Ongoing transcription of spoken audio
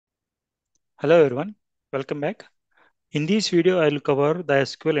Hello everyone, welcome back. In this video, I will cover the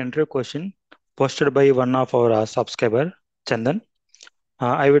SQL interview question posted by one of our subscriber, Chandan.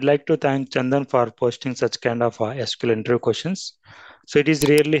 I would like to thank Chandan for posting such kind of SQL interview questions. So it is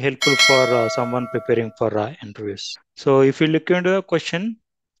really helpful for someone preparing for interviews. So if you look into the question,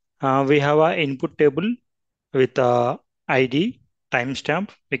 we have an input table with ID, timestamp.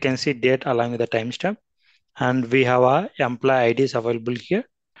 We can see date along with the timestamp, and we have employee IDs available here.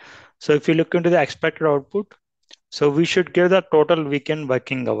 So if you look into the expected output, so we should give the total weekend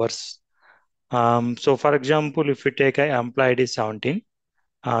working hours. So for example, if we take a employee ID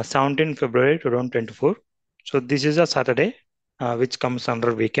 17 February 2024. So this is a Saturday, which comes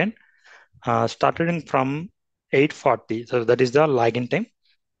under weekend, starting from 8:40. So that is the login time.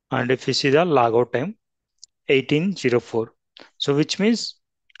 And if you see the logout time, 18:04. So which means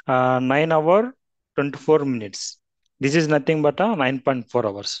 9 hour 24 minutes. This is nothing but a 9.4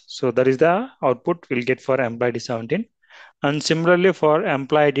 hours. So that is the output we'll get for employee ID 17. And similarly for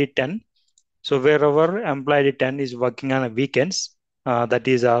employee ID 10, so wherever employee ID 10 is working on a weekends, that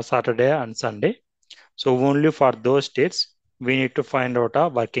is a Saturday and Sunday. So only for those dates, we need to find out our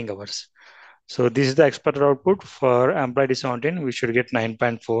working hours. So this is the expected output for employee ID 17. We should get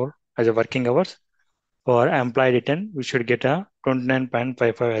 9.4 as a working hours. For employee ID 10, we should get a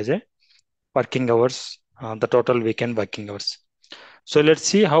 29.55 as a working hours, the total weekend working hours. So let's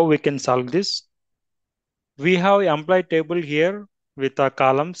see how we can solve this. We have employee table here with the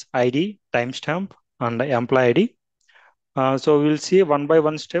columns ID, timestamp, and employee ID. So we'll see one by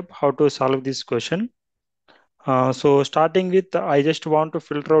one step how to solve this question. So starting with, I just want to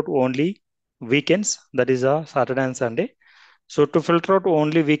filter out only weekends, that is a Saturday and Sunday. So to filter out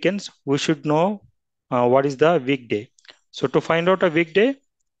only weekends, we should know what is the weekday. So to find out a weekday,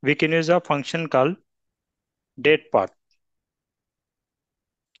 we can use a function called DATEPART.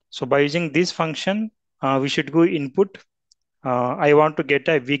 So by using this function, we should go input. I want to get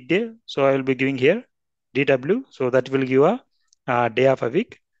a weekday, so I will be giving here DW. So that will give a day of a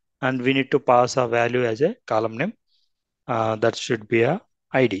week, and we need to pass a value as a column name. That should be a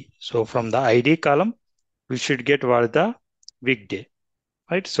ID. So from the ID column, we should get what is the weekday,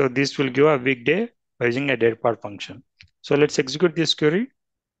 right? So this will give a weekday by using a DATEPART function. So let's execute this query.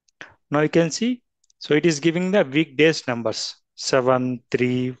 Now you can see, so it is giving the weekdays numbers 7,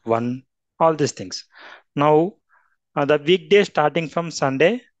 3, 1, all these things. Now the weekday starting from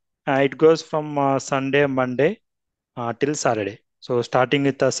Sunday, it goes from Sunday, Monday till Saturday. So starting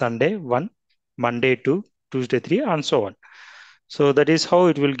with Sunday 1, Monday 2, Tuesday 3, and so on. So that is how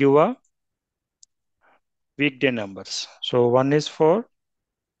it will give a weekday numbers. So one is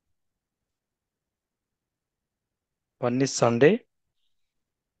Sunday,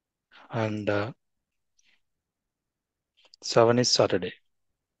 and 7 is Saturday,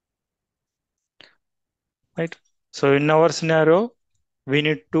 right? So in our scenario, we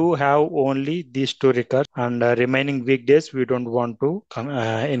need to have only these two records, and remaining weekdays we don't want to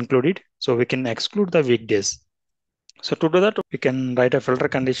include it, so we can exclude the weekdays. So to do that, we can write a filter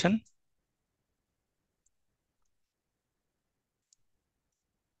condition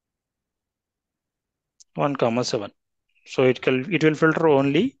 1 comma 7. So it will filter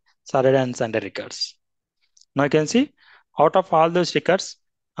only Saturday and Sunday records. Now you can see out of all those records,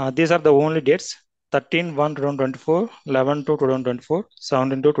 these are the only dates: 13 1 2024, 11 2 2024,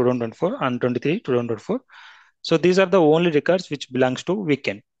 17 2 2024, and 23 2024. So these are the only records which belongs to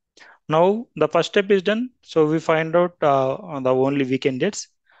weekend. Now the first step is done. So we find out the only weekend dates.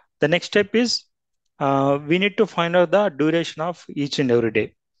 The next step is we need to find out the duration of each and every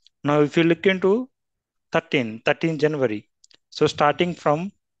day. Now if you look into 13 January, so starting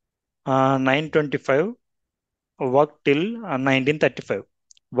from 9:25 work till 19:35.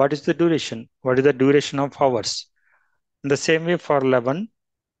 What is the duration? What is the duration of hours? In the same way for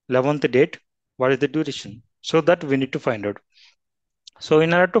 11th date, what is the duration? So that we need to find out. So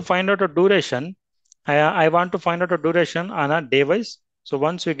in order to find out a duration, I want to find out a duration on a day wise. So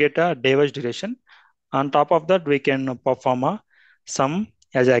once we get a day wise duration, on top of that, we can perform a sum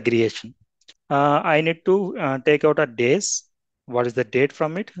as aggregation. I need to take out a days. What is the date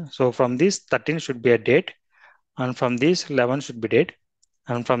from it? So from this 13 should be a date, and from this 11 should be date,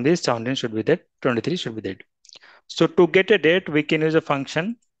 and from this 17 should be date, 23 should be date. So to get a date, we can use a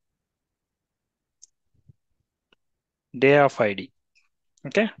function day of ID,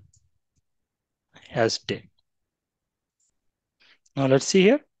 okay, as day. Now let's see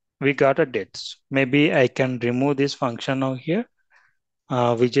here. We got a dates. Maybe I can remove this function now here.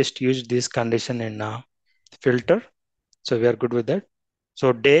 We just use this condition in filter. So we are good with that.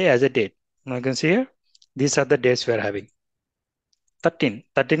 So day as a date. Now you can see here, these are the dates we are having. 13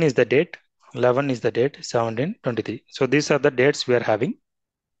 is the date. 11 is the date, 17, 23. So these are the dates we are having,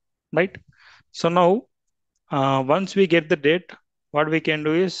 right? So now, once we get the date, what we can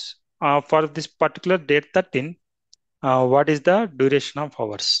do is for this particular date 13, what is the duration of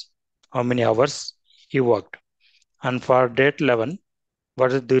hours? How many hours he worked? And for date 11,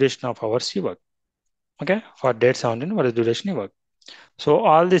 what is the duration of hours he worked? Okay, for date 17, what is the duration he worked? So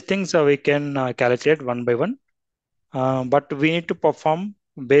all these things we can calculate one by one, but we need to perform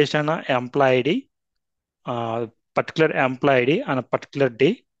based on a employee ID, particular employee ID on a particular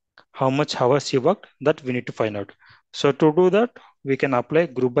day, how much hours he worked, that we need to find out. So to do that, we can apply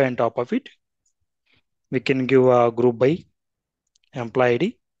group by on top of it. We can give a group by employee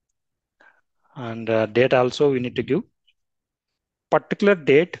ID, and date also we need to give particular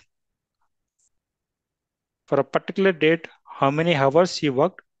date. For a particular date, how many hours he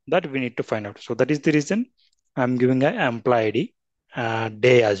worked, that we need to find out. So that is the reason I'm giving a employee ID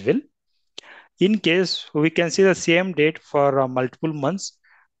day as well. In case we can see the same date for multiple months,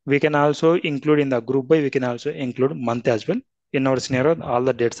 we can also include in the group by, we can also include month as well. In our scenario, all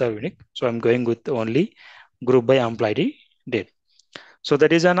the dates are unique. So I'm going with only group by employee ID date. So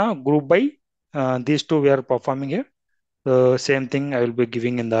that is a group by, these two we are performing here. The same thing I will be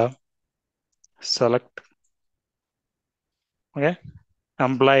giving in the select, okay,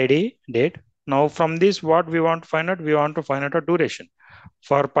 employee ID date. Now from this, what we want to find out? We want to find out a duration.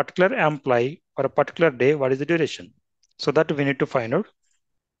 For a particular employee, for a particular day, what is the duration? So that we need to find out.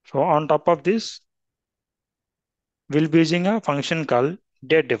 So on top of this, we'll be using a function called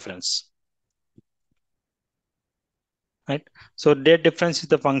date difference, right? So date difference is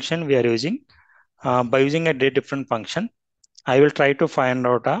the function we are using. By using a date difference function, I will try to find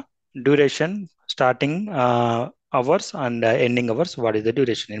out a duration starting hours and ending hours. What is the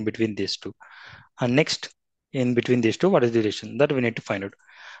duration in between these two? And next, in between these two, what is the duration? That we need to find out.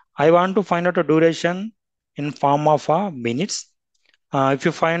 I want to find out a duration in form of minutes. If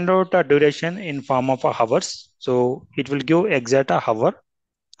you find out a duration in form of hours, so it will give exact a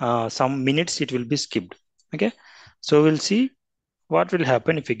hour. Some minutes it will be skipped. Okay, so we'll see what will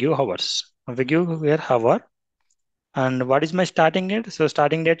happen if we give hours. If we give here hour, and what is my starting date? So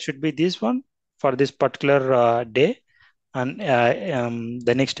starting date should be this one for this particular day, and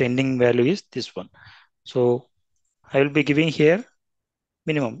the next ending value is this one. So I will be giving here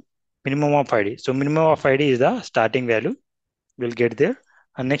minimum of ID. So minimum of ID is the starting value. We'll get there,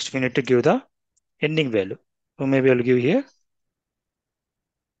 and next we need to give the ending value. So maybe I'll give here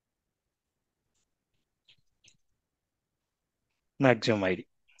maximum ID.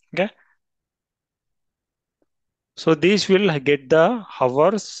 Okay. So these will get the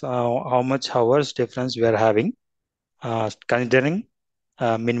hours, how much hours difference we are having, considering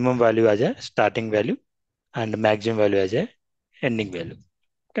minimum value as a starting value and maximum value as a ending value.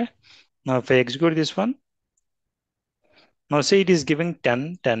 Okay. Now if I execute this one, now say it is giving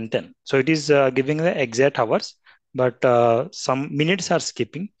 10, 10, 10. So it is giving the exact hours, but some minutes are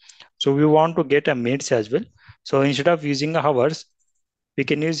skipping. So we want to get a minutes as well. So instead of using hours, we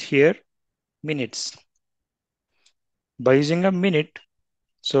can use here minutes. By using a minute,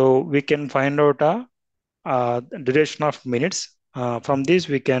 so we can find out a duration of minutes. From this,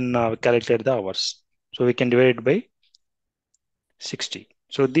 we can calculate the hours. So we can divide it by 60.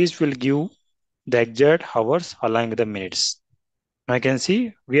 So this will give the exact hours along with the minutes. Now I can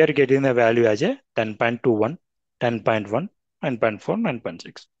see we are getting the value as a 10.21, 10.1, 9.4,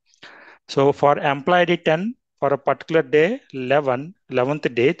 9.6. So for employee ID 10, for a particular day,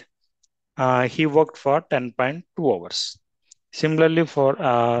 11th date, he worked for 10.2 hours. Similarly, for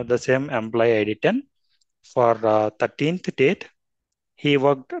the same employee ID 10, for 13th date, he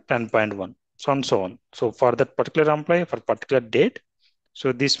worked 10.1, so on and so on. So for that particular employee, for particular date,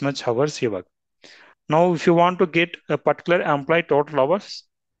 so this much hours he worked. Now, if you want to get a particular employee total hours,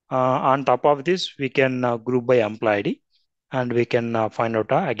 on top of this, we can group by employee ID and we can find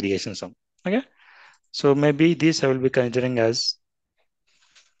out our aggregation sum. Okay. So maybe this I will be considering as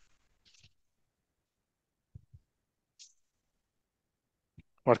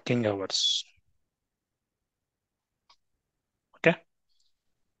working hours. Okay.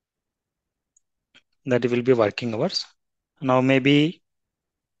 That will be working hours. Now maybe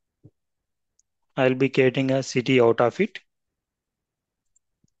I'll be creating a city out of it.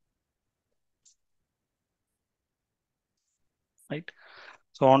 Right.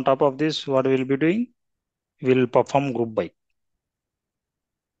 So on top of this, what we'll be doing, we'll perform group by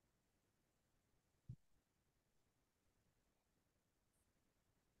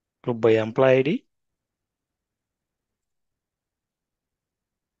employee ID,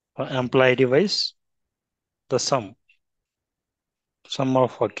 employee ID wise, the sum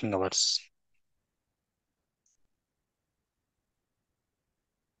of working hours.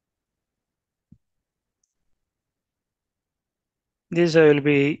 This I will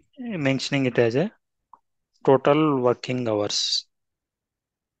be mentioning it as a total working hours.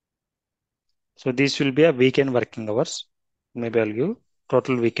 So this will be a weekend working hours. Maybe I'll give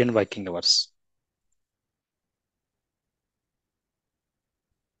total weekend working hours.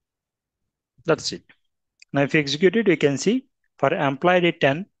 That's it. Now if you execute it, you can see for employee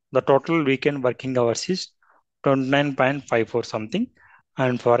 10, the total weekend working hours is 29.54 something.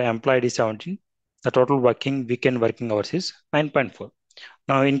 And for employee 17, the total weekend working hours is 9.4.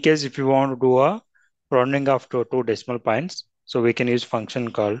 Now in case if you want to do a rounding off to two decimal points, so we can use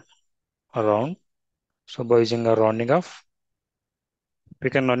function called round. So by using a rounding off, we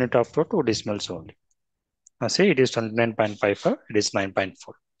can round it off to two decimals only. Now say it is 29.54, it is 9.4.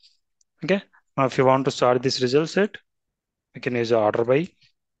 Okay. Now if you want to start this result set, we can use order by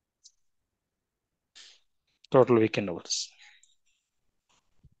total weekend hours.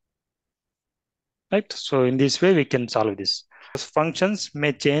 Right. So in this way, we can solve this. Functions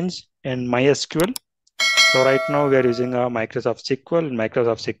may change in MySQL. So right now we are using a Microsoft SQL. In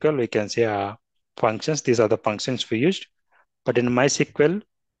Microsoft SQL, we can say functions. These are the functions we used. But in MySQL,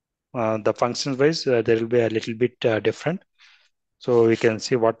 the functions wise, there will be a little bit different. So we can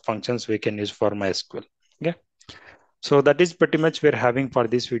see what functions we can use for MySQL. Okay. So that is pretty much we're having for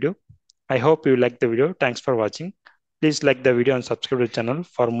this video. I hope you like the video. Thanks for watching. Please like the video and subscribe to the channel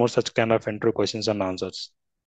for more such kind of intro questions and answers.